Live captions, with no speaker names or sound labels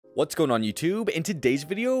What's going on YouTube? In today's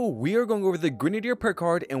video, we are going over the Grenadier perk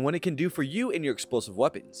card and what it can do for you and your explosive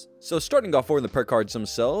weapons. So starting off over the perk cards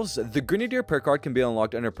themselves, the Grenadier perk card can be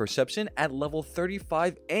unlocked under Perception at level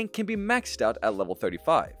 35 and can be maxed out at level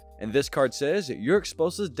 35. And this card says, your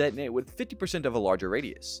explosives detonate with 50% of a larger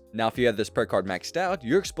radius. Now if you have this perk card maxed out,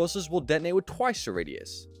 your explosives will detonate with twice the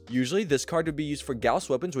radius. Usually, this card would be used for Gauss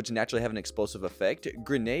weapons which naturally have an explosive effect,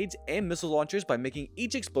 grenades, and missile launchers by making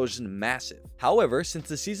each explosion massive. However, since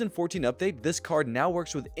the Season 14 update, this card now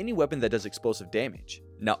works with any weapon that does explosive damage.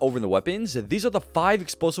 Now over in the weapons, these are the 5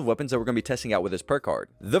 explosive weapons that we're going to be testing out with this perk card.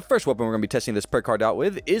 The first weapon we're going to be testing this perk card out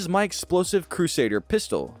with is my Explosive Crusader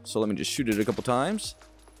pistol. So let me just shoot it a couple times.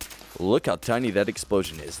 Look how tiny that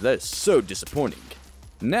explosion is. That is so disappointing.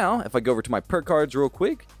 Now, if I go over to my perk cards real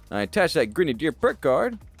quick, I attach that Grenadier perk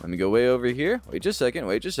card. Let me go way over here. Wait just a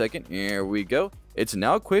second. Here we go. It's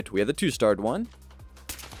now equipped. We have the 2-starred one.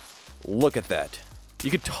 Look at that.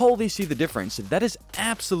 You can totally see the difference. That is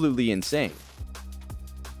absolutely insane.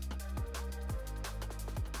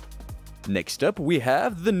 Next up, we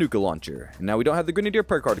have the Nuka Launcher. Now, we don't have the Grenadier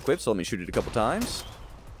perk card equipped, so let me shoot it a couple times.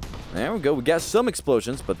 There we go. We got some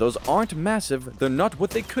explosions, but those aren't massive. They're not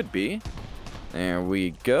what they could be. There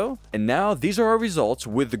we go. And now these are our results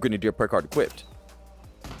with the Grenadier perk card equipped.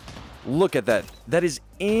 Look at that. That is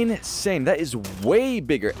insane. That is way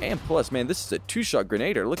bigger. And plus, man, this is a 2-shot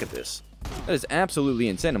Grenadier. Look at this. That is absolutely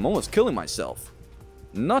insane. I'm almost killing myself.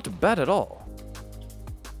 Not bad at all.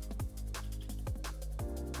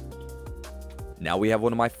 Now we have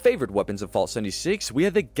one of my favorite weapons of Vault 76. We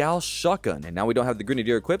have the Gauss shotgun. And now we don't have the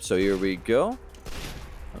Grenadier equipped, so here we go.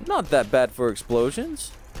 Not that bad for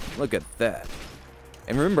explosions. Look at that.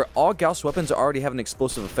 And remember, all Gauss weapons already have an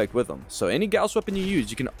explosive effect with them. So any Gauss weapon you use,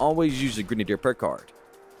 you can always use the Grenadier perk card.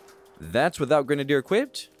 That's without Grenadier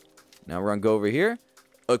equipped. Now we're going to go over here.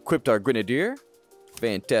 Equipped our Grenadier.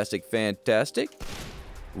 Fantastic, fantastic.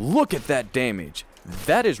 Look at that damage.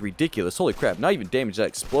 That is ridiculous. Holy crap. Not even damage, that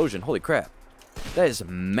explosion. Holy crap. That is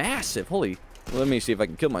massive. Holy. Let me see if I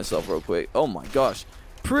can kill myself real quick. Oh my gosh.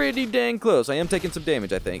 Pretty dang close. I am taking some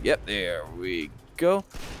damage, I think. Yep, there we go.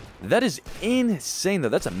 That is insane, though.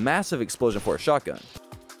 That's a massive explosion for a shotgun.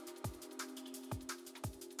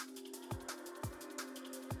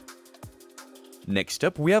 Next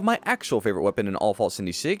up, we have my actual favorite weapon in all Vault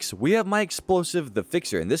 76. We have my explosive, the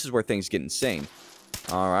Fixer, and this is where things get insane.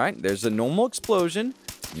 Alright, there's a normal explosion.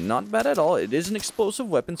 Not bad at all. It is an explosive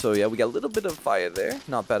weapon, so yeah, we got a little bit of fire there.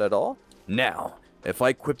 Not bad at all. Now, if I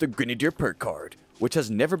equip the Grenadier perk card, which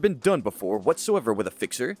has never been done before whatsoever with a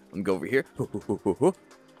Fixer. Let me go over here.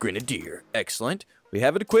 Grenadier. Excellent. We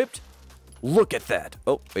have it equipped. Look at that.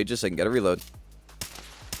 Oh, wait just a second. Gotta reload.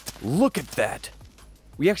 Look at that.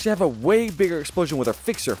 We actually have a way bigger explosion with our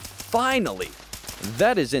Fixer. Finally.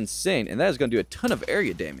 That is insane. And that is going to do a ton of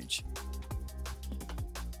area damage.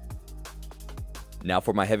 Now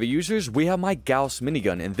for my heavy users, we have my Gauss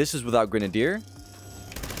minigun. And this is without Grenadier.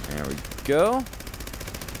 There we go.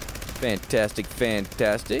 Fantastic,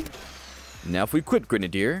 fantastic. Now if we equip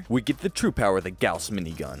Grenadier, we get the true power of the Gauss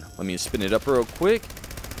minigun. Let me spin it up real quick.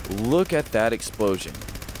 Look at that explosion.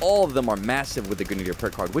 All of them are massive with the Grenadier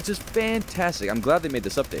perk card, which is fantastic. I'm glad they made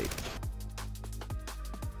this update.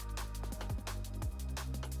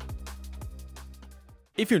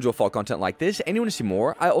 If you enjoy fall content like this and you want to see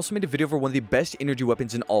more, I also made a video for one of the best energy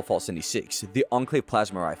weapons in all Vault 76, the Enclave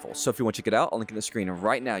Plasma Rifle. So if you want to check it out, I'll link in the screen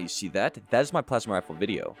right now. You see that? That is my Plasma Rifle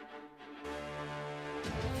video.